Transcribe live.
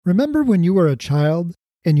Remember when you were a child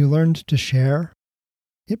and you learned to share?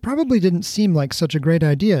 It probably didn't seem like such a great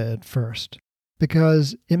idea at first,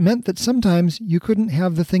 because it meant that sometimes you couldn't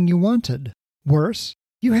have the thing you wanted. Worse,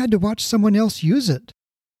 you had to watch someone else use it.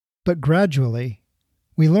 But gradually,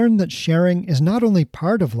 we learned that sharing is not only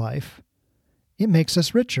part of life, it makes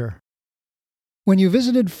us richer. When you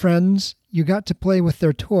visited friends, you got to play with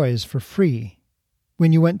their toys for free.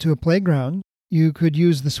 When you went to a playground, you could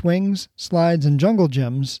use the swings, slides, and jungle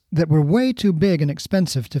gyms that were way too big and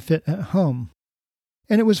expensive to fit at home.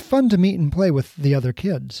 And it was fun to meet and play with the other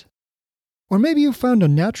kids. Or maybe you found a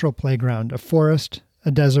natural playground, a forest,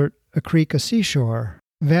 a desert, a creek, a seashore,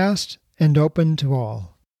 vast and open to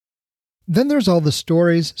all. Then there's all the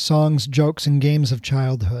stories, songs, jokes, and games of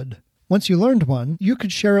childhood. Once you learned one, you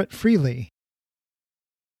could share it freely.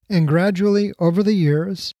 And gradually, over the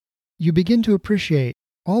years, you begin to appreciate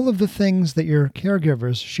all of the things that your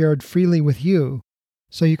caregivers shared freely with you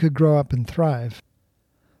so you could grow up and thrive.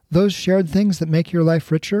 Those shared things that make your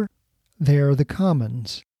life richer, they are the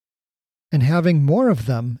commons. And having more of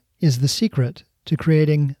them is the secret to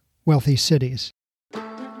creating wealthy cities.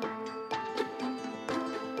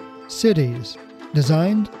 Cities,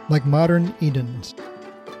 designed like modern Edens,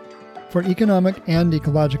 for economic and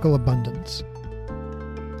ecological abundance.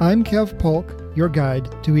 I'm Kev Polk, your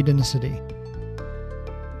guide to Edenicity.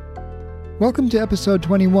 Welcome to episode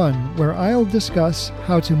 21, where I'll discuss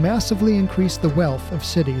how to massively increase the wealth of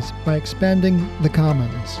cities by expanding the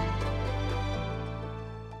commons.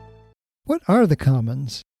 What are the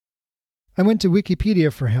commons? I went to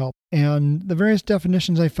Wikipedia for help, and the various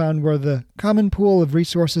definitions I found were the common pool of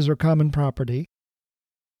resources or common property,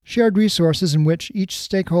 shared resources in which each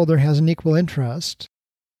stakeholder has an equal interest,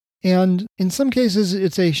 and in some cases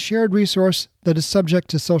it's a shared resource that is subject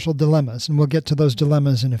to social dilemmas, and we'll get to those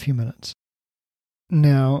dilemmas in a few minutes.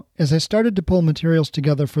 Now, as I started to pull materials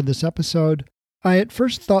together for this episode, I at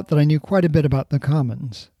first thought that I knew quite a bit about the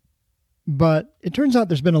commons. But it turns out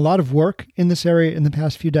there's been a lot of work in this area in the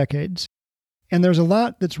past few decades, and there's a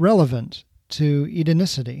lot that's relevant to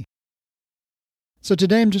Edenicity. So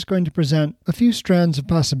today I'm just going to present a few strands of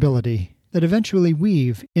possibility that eventually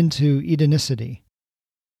weave into Edenicity.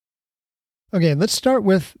 Okay, let's start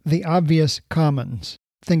with the obvious commons.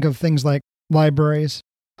 Think of things like libraries,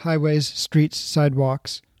 highways, streets,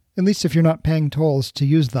 sidewalks, at least if you're not paying tolls to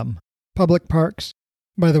use them. Public parks.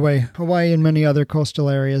 By the way, Hawaii and many other coastal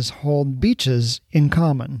areas hold beaches in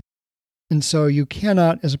common. And so you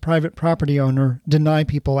cannot, as a private property owner, deny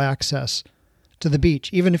people access to the beach,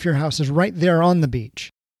 even if your house is right there on the beach.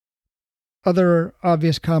 Other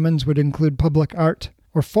obvious commons would include public art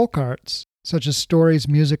or folk arts, such as stories,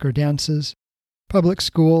 music, or dances, public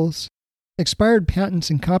schools, expired patents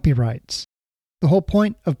and copyrights. The whole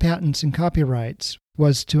point of patents and copyrights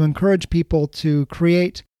was to encourage people to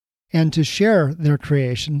create and to share their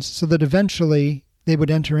creations so that eventually they would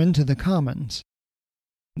enter into the commons.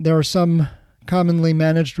 There are some commonly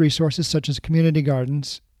managed resources such as community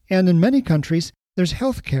gardens, and in many countries there's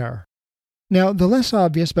health care. Now, the less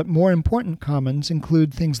obvious but more important commons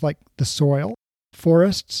include things like the soil,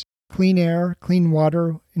 forests, clean air, clean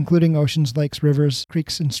water, including oceans, lakes, rivers,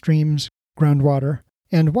 creeks and streams, groundwater,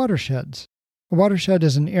 and watersheds. A watershed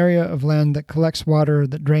is an area of land that collects water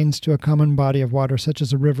that drains to a common body of water, such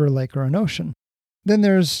as a river, lake, or an ocean. Then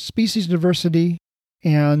there's species diversity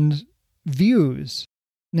and views.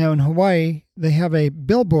 Now in Hawaii, they have a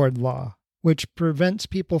billboard law, which prevents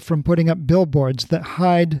people from putting up billboards that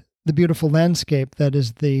hide the beautiful landscape that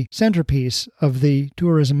is the centerpiece of the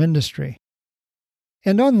tourism industry.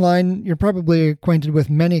 And online, you're probably acquainted with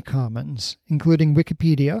many commons, including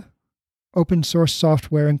Wikipedia, open source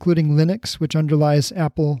software including Linux, which underlies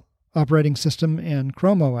Apple operating system and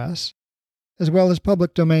Chrome OS, as well as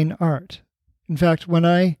public domain art. In fact, when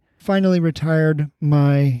I finally retired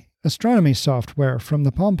my astronomy software from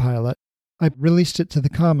the Palm Pilot, I released it to the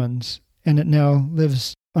commons, and it now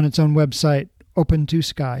lives on its own website,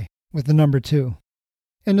 Open2Sky, with the number 2.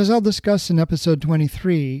 And as I'll discuss in episode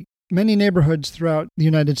 23, many neighborhoods throughout the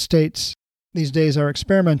United States these days are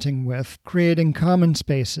experimenting with creating common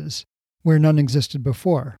spaces where none existed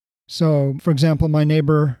before. So, for example, my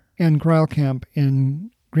neighbor Ann Kreilkamp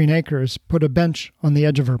in Green Acres put a bench on the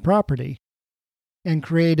edge of her property and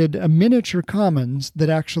created a miniature commons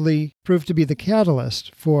that actually proved to be the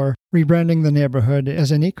catalyst for rebranding the neighborhood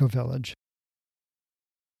as an eco-village.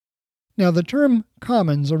 Now, the term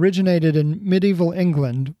commons originated in medieval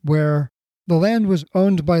England, where the land was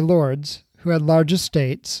owned by lords who had large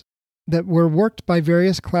estates that were worked by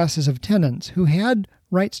various classes of tenants who had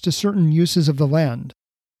rights to certain uses of the land.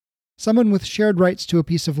 Someone with shared rights to a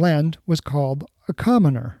piece of land was called a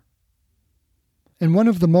commoner. And one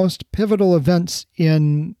of the most pivotal events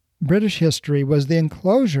in British history was the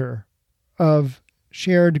enclosure of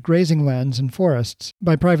shared grazing lands and forests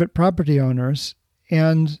by private property owners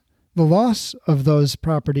and the loss of those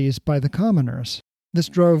properties by the commoners. This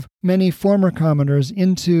drove many former commoners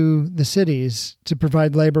into the cities to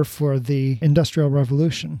provide labor for the Industrial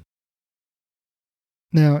Revolution.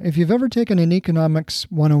 Now, if you've ever taken an Economics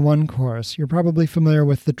 101 course, you're probably familiar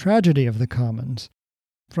with the tragedy of the commons.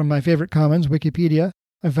 From my favorite commons, Wikipedia,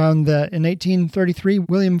 I found that in 1833,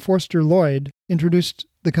 William Forster Lloyd introduced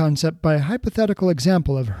the concept by a hypothetical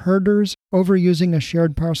example of herders overusing a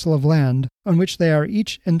shared parcel of land on which they are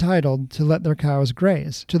each entitled to let their cows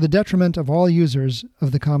graze, to the detriment of all users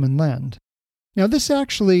of the common land. Now, this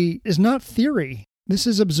actually is not theory. This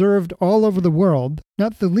is observed all over the world,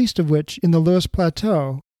 not the least of which in the Loess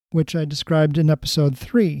Plateau, which I described in episode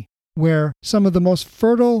 3, where some of the most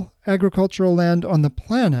fertile agricultural land on the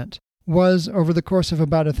planet was, over the course of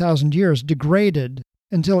about 1,000 years, degraded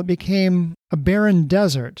until it became a barren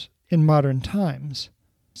desert in modern times.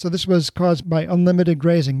 So this was caused by unlimited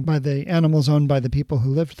grazing by the animals owned by the people who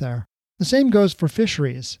lived there. The same goes for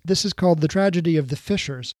fisheries. This is called the tragedy of the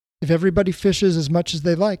fishers. If everybody fishes as much as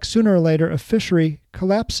they like, sooner or later a fishery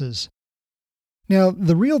collapses. Now,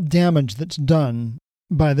 the real damage that's done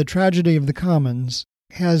by the tragedy of the commons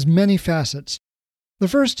has many facets. The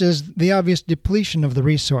first is the obvious depletion of the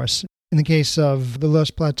resource. In the case of the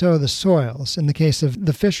Loess Plateau, the soils. In the case of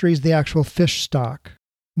the fisheries, the actual fish stock,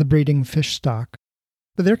 the breeding fish stock.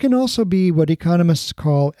 But there can also be what economists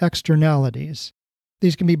call externalities.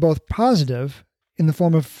 These can be both positive in the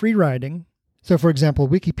form of free riding. So, for example,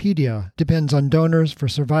 Wikipedia depends on donors for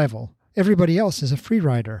survival. Everybody else is a free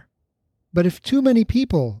rider. But if too many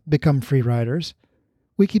people become free riders,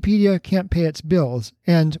 Wikipedia can't pay its bills,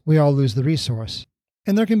 and we all lose the resource.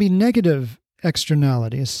 And there can be negative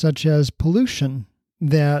externalities, such as pollution,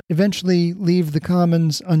 that eventually leave the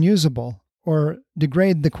commons unusable or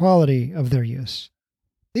degrade the quality of their use.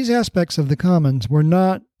 These aspects of the commons were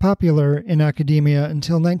not popular in academia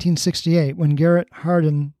until 1968, when Garrett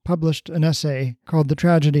Hardin published an essay called The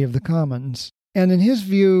Tragedy of the Commons. And in his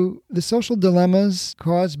view, the social dilemmas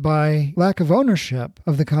caused by lack of ownership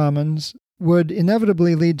of the commons would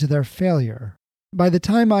inevitably lead to their failure. By the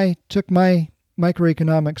time I took my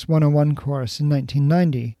Microeconomics 101 course in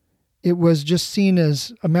 1990, it was just seen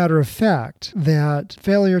as a matter of fact that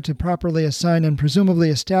failure to properly assign and presumably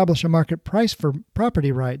establish a market price for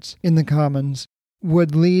property rights in the commons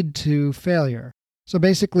would lead to failure. So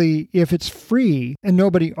basically, if it's free and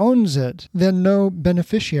nobody owns it, then no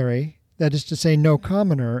beneficiary, that is to say no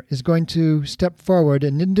commoner, is going to step forward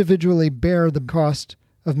and individually bear the cost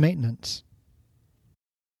of maintenance.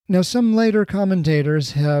 Now, some later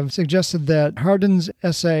commentators have suggested that Hardin's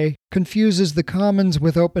essay confuses the commons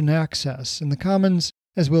with open access, and the commons,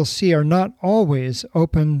 as we'll see, are not always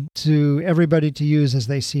open to everybody to use as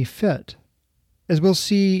they see fit. As we'll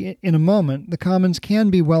see in a moment, the commons can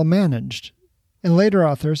be well managed, and later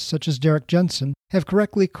authors, such as Derek Jensen, have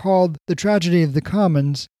correctly called the tragedy of the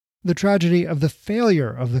commons the tragedy of the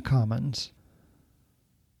failure of the commons.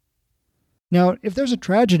 Now, if there's a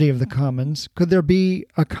tragedy of the commons, could there be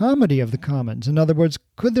a comedy of the commons? In other words,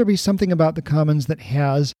 could there be something about the commons that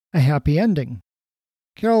has a happy ending?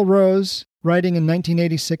 Carol Rose, writing in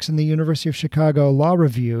 1986 in the University of Chicago Law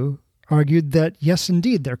Review, argued that yes,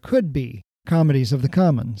 indeed, there could be comedies of the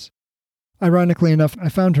commons. Ironically enough, I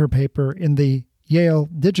found her paper in the Yale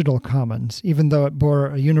Digital Commons, even though it bore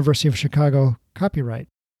a University of Chicago copyright.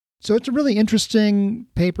 So it's a really interesting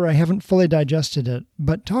paper. I haven't fully digested it,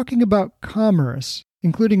 but talking about commerce,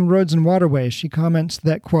 including roads and waterways, she comments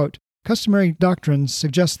that, quote, customary doctrines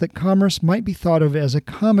suggest that commerce might be thought of as a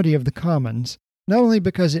comedy of the commons, not only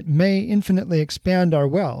because it may infinitely expand our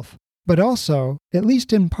wealth, but also, at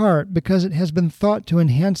least in part, because it has been thought to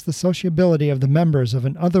enhance the sociability of the members of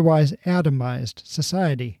an otherwise atomized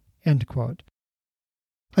society, end quote.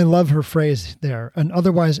 I love her phrase there, an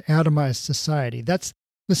otherwise atomized society. That's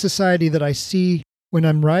the society that I see when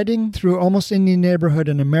I'm riding through almost any neighborhood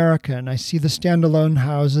in America and I see the standalone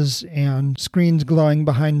houses and screens glowing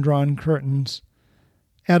behind drawn curtains.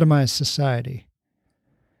 Atomized society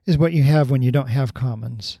is what you have when you don't have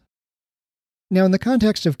commons. Now, in the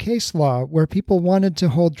context of case law, where people wanted to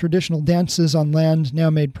hold traditional dances on land now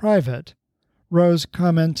made private, Rose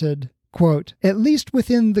commented, quote, at least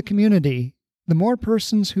within the community, the more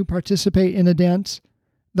persons who participate in a dance,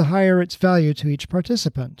 the higher its value to each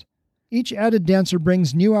participant. Each added dancer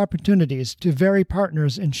brings new opportunities to vary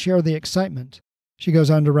partners and share the excitement. She goes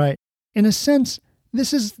on to write, in a sense,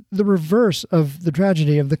 This is the reverse of the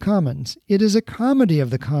tragedy of the commons. It is a comedy of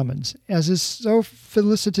the commons, as is so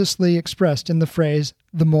felicitously expressed in the phrase,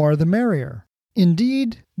 "the more the merrier."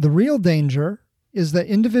 Indeed, the real danger is that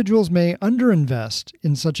individuals may underinvest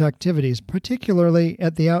in such activities, particularly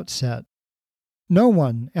at the outset. No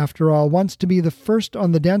one, after all, wants to be the first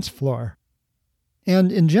on the dance floor.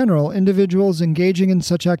 And in general, individuals engaging in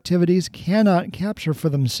such activities cannot capture for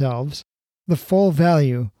themselves the full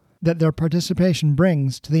value that their participation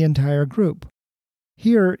brings to the entire group.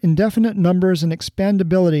 Here, indefinite numbers and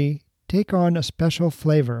expandability take on a special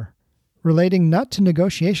flavor, relating not to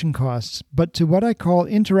negotiation costs, but to what I call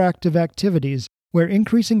interactive activities, where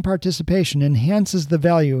increasing participation enhances the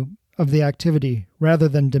value of the activity rather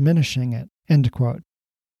than diminishing it. End quote.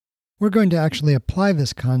 We're going to actually apply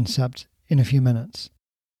this concept in a few minutes.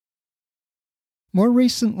 More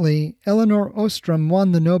recently, Elinor Ostrom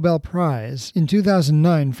won the Nobel Prize in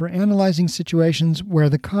 2009 for analyzing situations where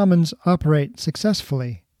the commons operate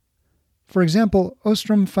successfully. For example,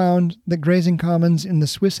 Ostrom found that grazing commons in the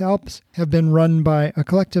Swiss Alps have been run by a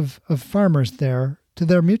collective of farmers there to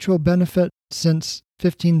their mutual benefit since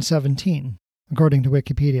 1517, according to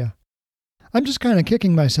Wikipedia. I'm just kind of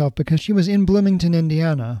kicking myself because she was in Bloomington,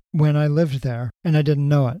 Indiana, when I lived there, and I didn't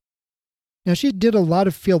know it. Now, she did a lot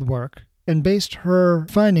of field work and based her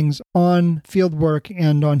findings on field work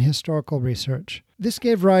and on historical research. This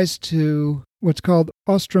gave rise to what's called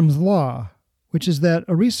Ostrom's Law, which is that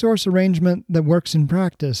a resource arrangement that works in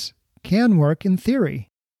practice can work in theory.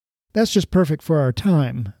 That's just perfect for our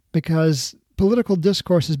time, because political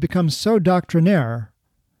discourse has become so doctrinaire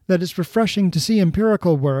that it's refreshing to see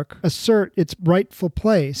empirical work assert its rightful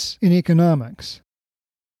place in economics.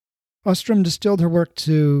 Ostrom distilled her work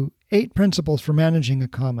to 8 principles for managing a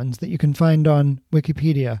commons that you can find on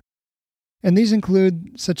Wikipedia. And these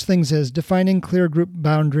include such things as defining clear group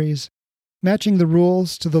boundaries, matching the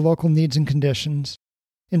rules to the local needs and conditions,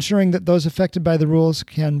 ensuring that those affected by the rules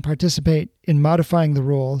can participate in modifying the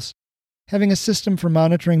rules, having a system for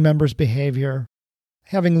monitoring members' behavior,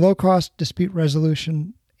 having low-cost dispute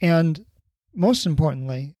resolution, and, most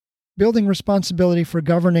importantly, building responsibility for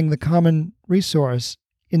governing the common resource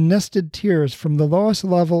in nested tiers from the lowest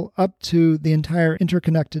level up to the entire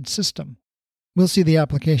interconnected system. We'll see the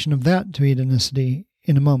application of that to hedonicity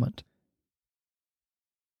in a moment.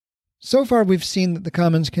 So far, we've seen that the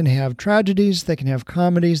commons can have tragedies, they can have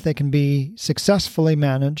comedies, they can be successfully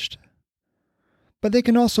managed, but they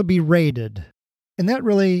can also be raided. And that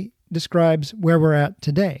really describes where we're at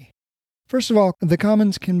today. First of all, the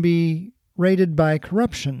commons can be raided by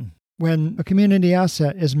corruption when a community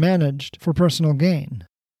asset is managed for personal gain.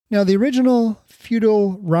 Now, the original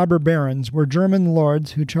feudal robber barons were German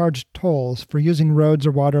lords who charged tolls for using roads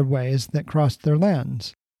or waterways that crossed their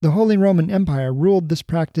lands. The Holy Roman Empire ruled this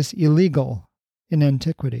practice illegal in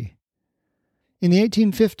antiquity. In the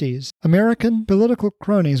 1850s, American political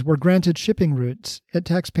cronies were granted shipping routes at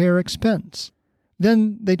taxpayer expense.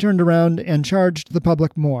 Then they turned around and charged the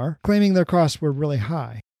public more, claiming their costs were really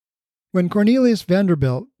high. When Cornelius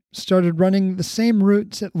Vanderbilt started running the same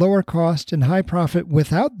routes at lower cost and high profit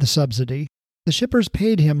without the subsidy, the shippers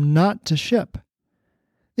paid him not to ship.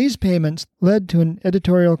 These payments led to an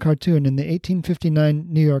editorial cartoon in the 1859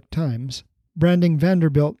 New York Times, branding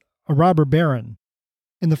Vanderbilt a robber baron,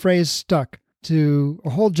 and the phrase stuck to a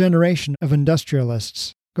whole generation of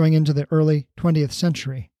industrialists going into the early 20th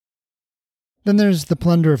century. Then there's the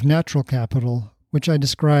plunder of natural capital, which I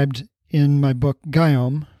described in my book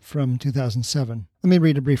Guillaume from 2007. Let me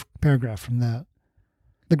read a brief paragraph from that.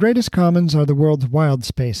 The greatest commons are the world's wild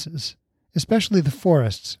spaces, especially the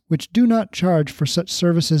forests, which do not charge for such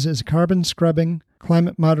services as carbon scrubbing,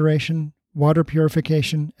 climate moderation, water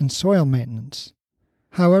purification, and soil maintenance.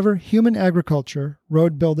 However, human agriculture,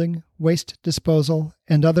 road building, waste disposal,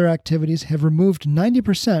 and other activities have removed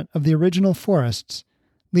 90% of the original forests,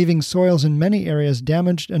 leaving soils in many areas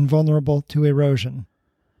damaged and vulnerable to erosion.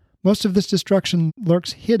 Most of this destruction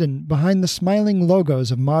lurks hidden behind the smiling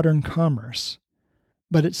logos of modern commerce,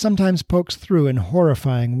 but it sometimes pokes through in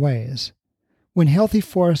horrifying ways. When healthy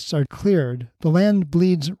forests are cleared, the land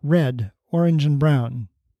bleeds red, orange, and brown.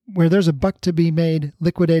 Where there's a buck to be made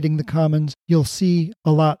liquidating the commons, you'll see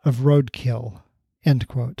a lot of roadkill." End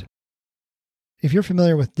quote. If you're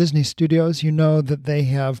familiar with Disney Studios, you know that they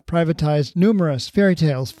have privatized numerous fairy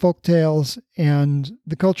tales, folk tales, and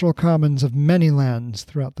the cultural commons of many lands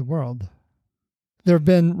throughout the world. There have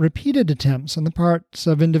been repeated attempts on the parts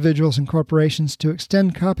of individuals and corporations to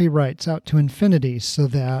extend copyrights out to infinity so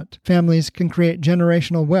that families can create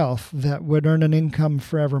generational wealth that would earn an income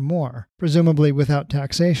forevermore, presumably without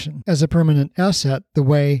taxation, as a permanent asset the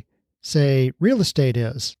way, say, real estate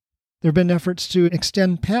is. There have been efforts to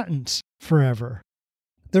extend patents forever.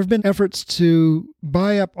 There have been efforts to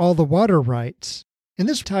buy up all the water rights. And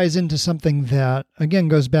this ties into something that, again,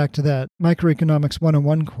 goes back to that Microeconomics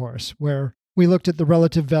 101 course, where we looked at the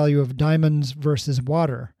relative value of diamonds versus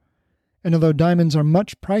water. And although diamonds are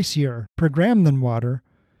much pricier per gram than water,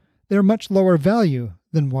 they're much lower value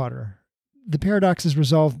than water. The paradox is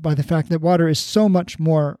resolved by the fact that water is so much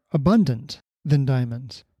more abundant than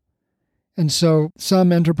diamonds. And so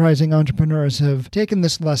some enterprising entrepreneurs have taken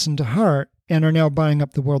this lesson to heart and are now buying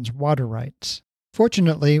up the world's water rights.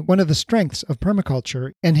 Fortunately, one of the strengths of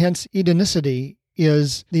permaculture, and hence Edenicity,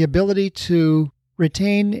 is the ability to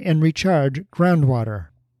retain and recharge groundwater.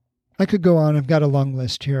 I could go on, I've got a long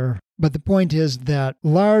list here, but the point is that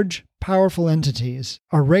large, powerful entities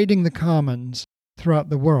are raiding the commons throughout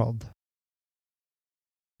the world.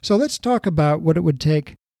 So let's talk about what it would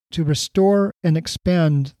take to restore and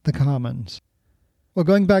expand the commons. Well,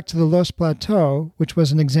 going back to the Loess Plateau, which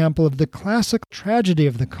was an example of the classic tragedy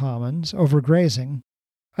of the commons, overgrazing,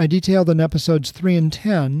 I detailed in episodes 3 and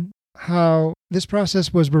 10 how this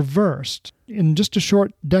process was reversed in just a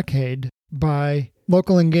short decade by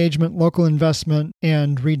local engagement, local investment,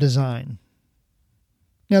 and redesign.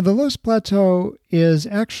 Now, the Loess Plateau is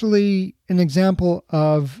actually an example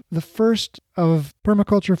of the first of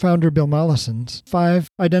permaculture founder Bill Mollison's 5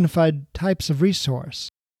 identified types of resource.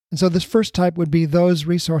 And so this first type would be those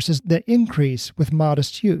resources that increase with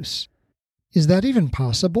modest use. Is that even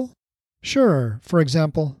possible? Sure, for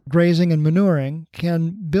example, grazing and manuring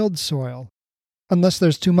can build soil, unless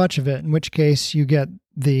there's too much of it, in which case you get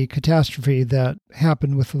the catastrophe that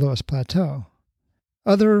happened with the Loess Plateau.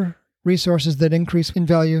 Other resources that increase in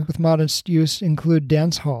value with modest use include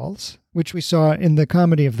dance halls, which we saw in the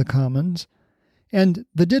Comedy of the Commons, and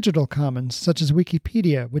the digital commons, such as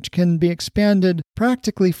Wikipedia, which can be expanded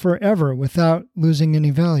practically forever without losing any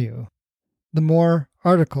value. The more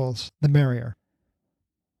articles, the merrier.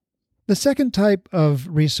 The second type of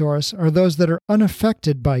resource are those that are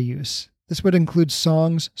unaffected by use. This would include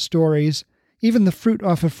songs, stories, even the fruit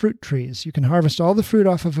off of fruit trees. You can harvest all the fruit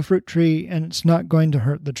off of a fruit tree and it's not going to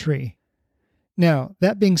hurt the tree. Now,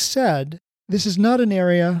 that being said, this is not an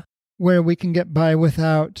area where we can get by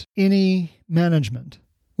without any management.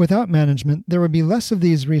 Without management, there would be less of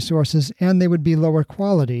these resources and they would be lower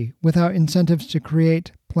quality without incentives to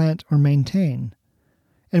create, plant, or maintain,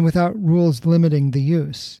 and without rules limiting the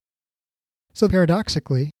use. So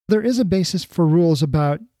paradoxically, there is a basis for rules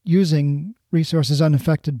about using resources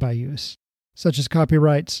unaffected by use, such as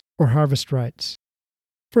copyrights or harvest rights.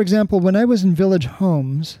 For example, when I was in Village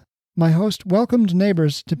Homes, my host welcomed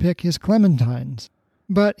neighbors to pick his clementines,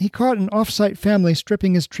 but he caught an off-site family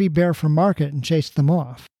stripping his tree bare for market and chased them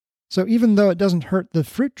off. So even though it doesn't hurt the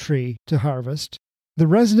fruit tree to harvest, the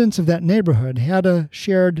residents of that neighborhood had a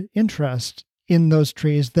shared interest in those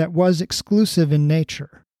trees that was exclusive in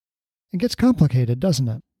nature. It gets complicated, doesn't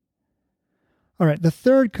it? All right, the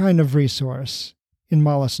third kind of resource in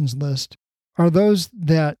Mollison's list are those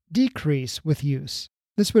that decrease with use.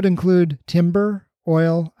 This would include timber,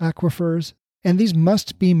 oil, aquifers, and these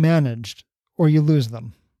must be managed or you lose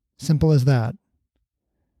them. Simple as that.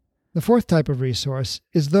 The fourth type of resource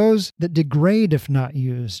is those that degrade if not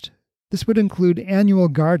used. This would include annual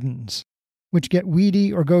gardens, which get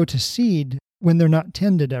weedy or go to seed when they're not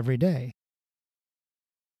tended every day.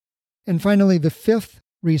 And finally, the fifth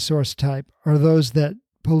resource type are those that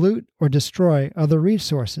pollute or destroy other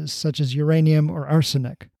resources, such as uranium or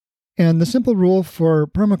arsenic. And the simple rule for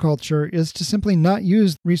permaculture is to simply not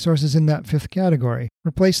use resources in that fifth category.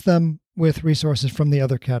 Replace them with resources from the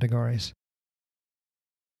other categories.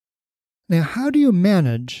 Now, how do you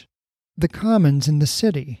manage the commons in the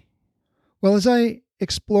city? Well, as I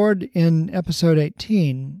explored in episode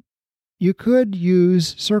 18, you could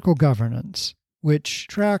use circle governance, which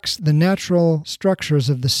tracks the natural structures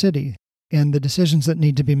of the city and the decisions that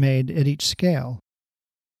need to be made at each scale.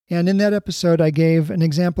 And in that episode, I gave an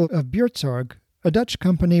example of Buurtzorg, a Dutch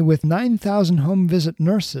company with 9,000 home visit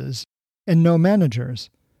nurses and no managers.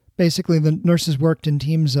 Basically, the nurses worked in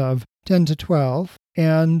teams of 10 to 12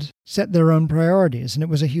 and set their own priorities, and it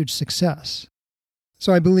was a huge success.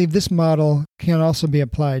 So I believe this model can also be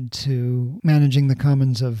applied to managing the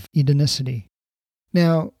commons of Edenicity.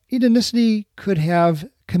 Now, Edenicity could have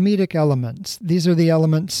comedic elements. These are the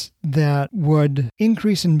elements that would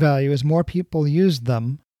increase in value as more people used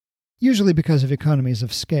them, usually because of economies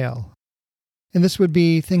of scale. And this would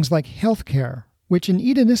be things like healthcare, which in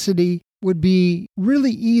Edenicity would be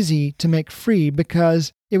really easy to make free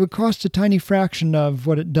because it would cost a tiny fraction of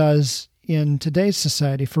what it does in today's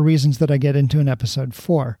society for reasons that I get into in episode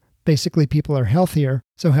 4. Basically, people are healthier,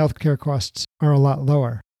 so healthcare costs are a lot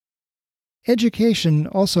lower. Education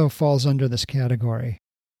also falls under this category.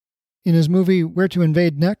 In his movie Where to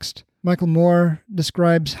Invade Next, Michael Moore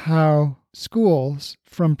describes how schools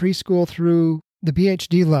from preschool through the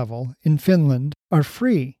PhD level in Finland are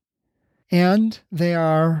free, and they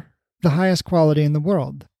are the highest quality in the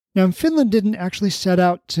world. Now, Finland didn't actually set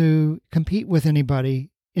out to compete with anybody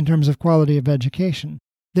in terms of quality of education.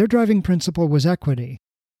 Their driving principle was equity.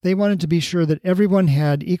 They wanted to be sure that everyone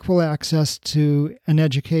had equal access to an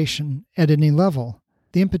education at any level.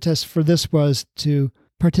 The impetus for this was to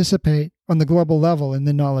participate on the global level in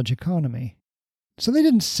the knowledge economy. So they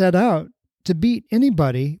didn't set out to beat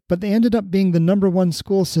anybody, but they ended up being the number one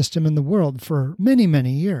school system in the world for many,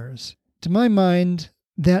 many years. To my mind,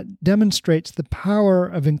 that demonstrates the power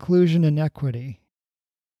of inclusion and equity.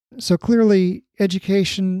 So clearly,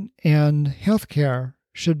 education and healthcare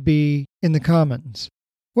should be in the commons.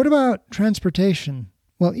 What about transportation?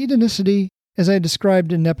 Well, Edenicity, as I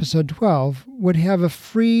described in episode 12, would have a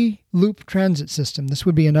free loop transit system. This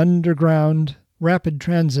would be an underground rapid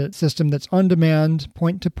transit system that's on demand,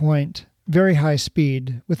 point to point, very high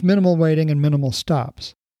speed, with minimal waiting and minimal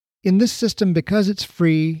stops. In this system, because it's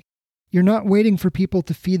free, you're not waiting for people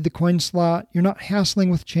to feed the coin slot. You're not hassling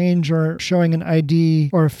with change or showing an ID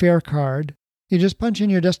or a fare card. You just punch in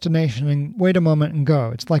your destination and wait a moment and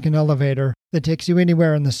go. It's like an elevator that takes you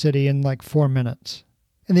anywhere in the city in like 4 minutes.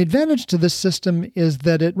 And the advantage to this system is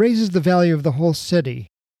that it raises the value of the whole city.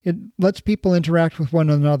 It lets people interact with one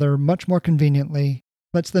another much more conveniently,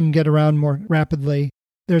 lets them get around more rapidly.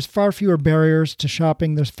 There's far fewer barriers to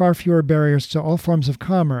shopping. There's far fewer barriers to all forms of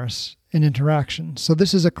commerce and interaction. So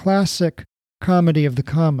this is a classic comedy of the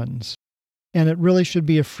commons, and it really should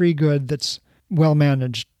be a free good that's well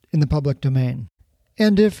managed in the public domain.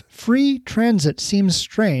 And if free transit seems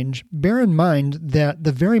strange, bear in mind that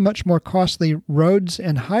the very much more costly roads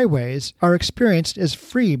and highways are experienced as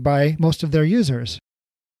free by most of their users.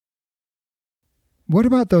 What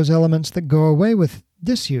about those elements that go away with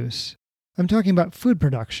disuse? I'm talking about food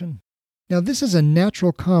production. Now, this is a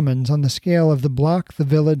natural commons on the scale of the block, the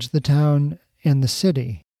village, the town, and the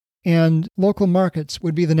city. And local markets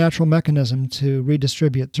would be the natural mechanism to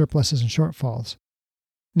redistribute surpluses and shortfalls.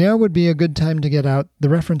 Now would be a good time to get out the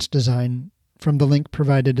reference design from the link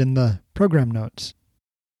provided in the program notes.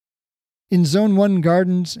 In Zone 1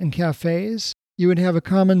 gardens and cafes, you would have a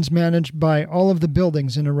commons managed by all of the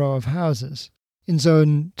buildings in a row of houses. In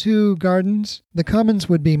Zone 2 gardens, the commons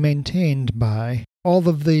would be maintained by all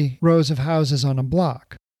of the rows of houses on a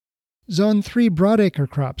block. Zone 3 broadacre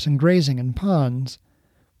crops and grazing and ponds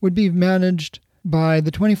would be managed by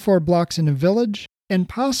the 24 blocks in a village and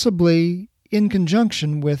possibly in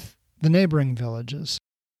conjunction with the neighboring villages.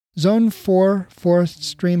 Zone 4 forests,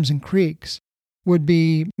 streams, and creeks would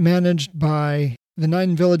be managed by the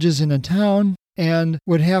 9 villages in a town and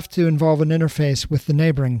would have to involve an interface with the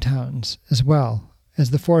neighboring towns as well,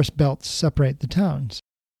 as the forest belts separate the towns.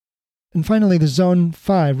 And finally, the Zone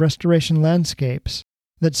 5 restoration landscapes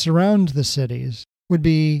that surround the cities would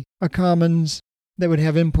be a commons that would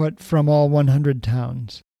have input from all 100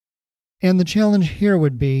 towns. And the challenge here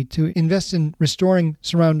would be to invest in restoring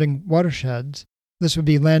surrounding watersheds. This would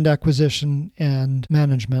be land acquisition and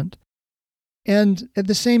management. And at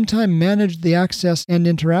the same time, manage the access and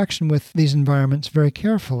interaction with these environments very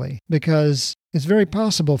carefully, because it's very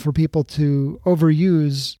possible for people to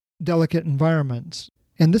overuse delicate environments.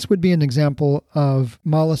 And this would be an example of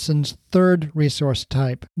Mollison's third resource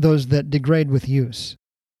type, those that degrade with use.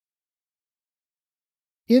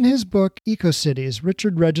 In his book, Ecocities,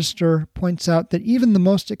 Richard Register points out that even the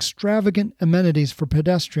most extravagant amenities for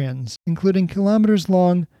pedestrians, including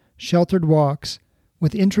kilometers-long sheltered walks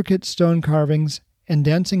with intricate stone carvings and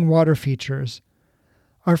dancing water features,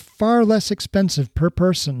 are far less expensive per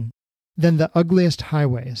person than the ugliest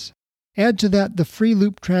highways. Add to that the free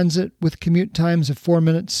loop transit with commute times of 4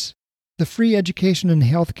 minutes, the free education and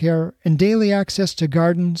healthcare, and daily access to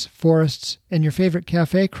gardens, forests, and your favorite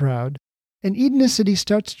cafe crowd, and Edenicity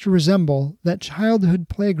starts to resemble that childhood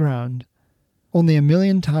playground, only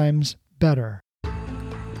 1,000,000 times better.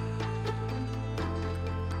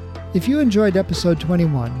 If you enjoyed episode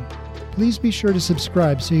 21, please be sure to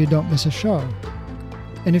subscribe so you don't miss a show.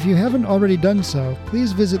 And if you haven't already done so,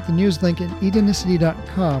 please visit the news link at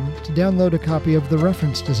Edenicity.com to download a copy of the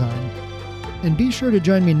reference design. And be sure to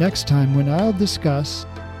join me next time when I'll discuss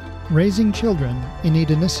raising children in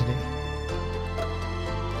Edenicity.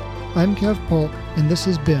 I'm Kev Polk, and this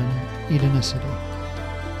has been Edenicity.